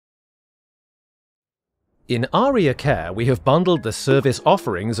In Aria Care, we have bundled the service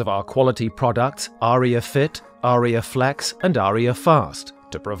offerings of our quality products Aria Fit, Aria Flex and Aria Fast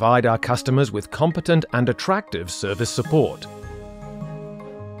to provide our customers with competent and attractive service support.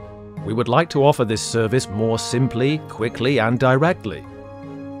 We would like to offer this service more simply, quickly and directly.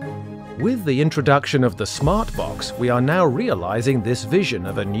 With the introduction of the SMARTBOX, we are now realizing this vision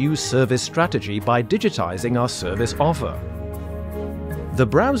of a new service strategy by digitizing our service offer. The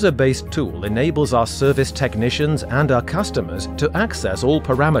browser-based tool enables our service technicians and our customers to access all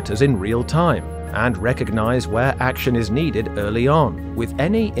parameters in real time and recognize where action is needed early on with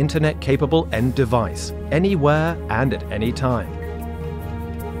any internet-capable end device, anywhere and at any time.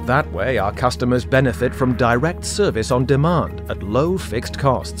 That way, our customers benefit from direct service on demand at low fixed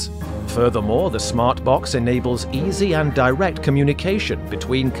costs. Furthermore, the SMARTBOX enables easy and direct communication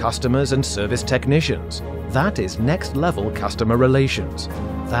between customers and service technicians. That is next-level customer relations.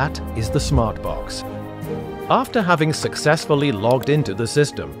 That is the SMARTBOX. After having successfully logged into the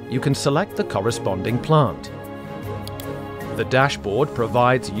system, you can select the corresponding plant. The dashboard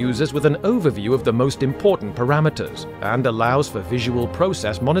provides users with an overview of the most important parameters and allows for visual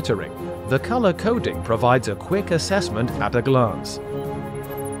process monitoring. The color coding provides a quick assessment at a glance.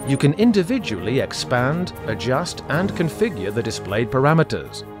 You can individually expand, adjust and configure the displayed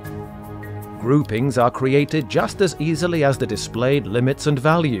parameters. Groupings are created just as easily as the displayed limits and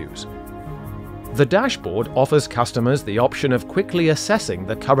values. The dashboard offers customers the option of quickly assessing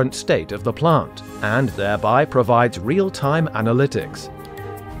the current state of the plant and thereby provides real-time analytics.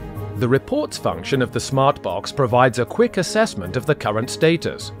 The reports function of the SMARTBOX provides a quick assessment of the current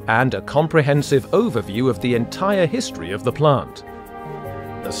status and a comprehensive overview of the entire history of the plant.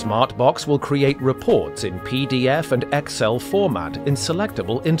 The SMARTBOX will create reports in PDF and Excel format in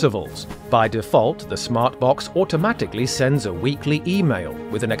selectable intervals. By default, the SMARTBOX automatically sends a weekly email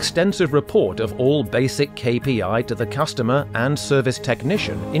with an extensive report of all basic KPI to the customer and service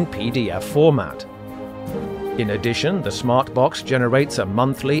technician in PDF format. In addition, the SMARTBOX generates a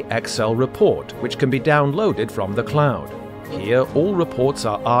monthly Excel report which can be downloaded from the cloud. Here, all reports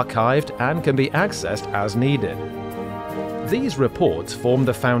are archived and can be accessed as needed. These reports form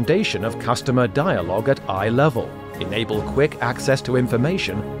the foundation of customer dialogue at eye level, enable quick access to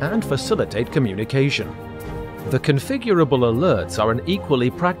information and facilitate communication. The configurable alerts are an equally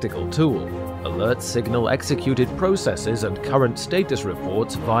practical tool. Alerts signal executed processes and current status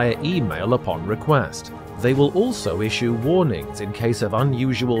reports via email upon request. They will also issue warnings in case of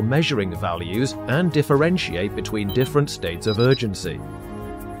unusual measuring values and differentiate between different states of urgency.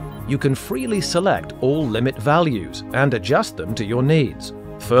 You can freely select all limit values and adjust them to your needs.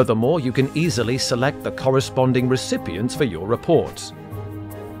 Furthermore, you can easily select the corresponding recipients for your reports.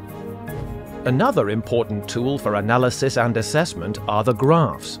 Another important tool for analysis and assessment are the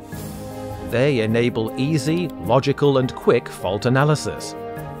graphs. They enable easy, logical and quick fault analysis.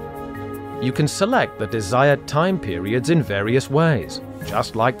 You can select the desired time periods in various ways,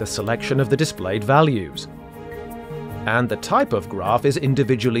 just like the selection of the displayed values. And the type of graph is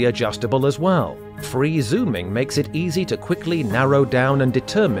individually adjustable as well. Free zooming makes it easy to quickly narrow down and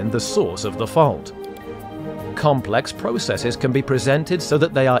determine the source of the fault. Complex processes can be presented so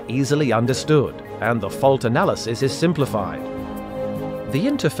that they are easily understood, and the fault analysis is simplified. The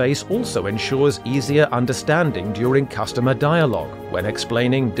interface also ensures easier understanding during customer dialogue when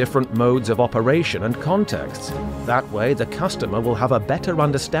explaining different modes of operation and contexts. That way, the customer will have a better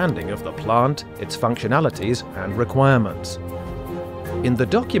understanding of the plant, its functionalities and requirements. In the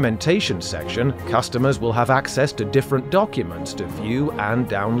documentation section, customers will have access to different documents to view and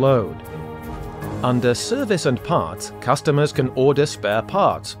download. Under Service and Parts, customers can order spare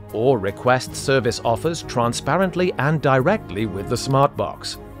parts or request service offers transparently and directly with the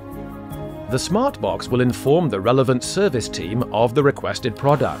SMARTBOX. The SMARTBOX will inform the relevant service team of the requested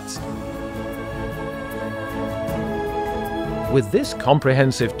products. With this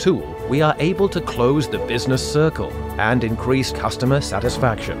comprehensive tool, we are able to close the business circle and increase customer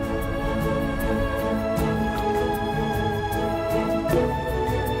satisfaction.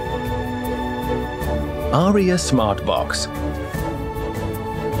 Aria SMARTBOX.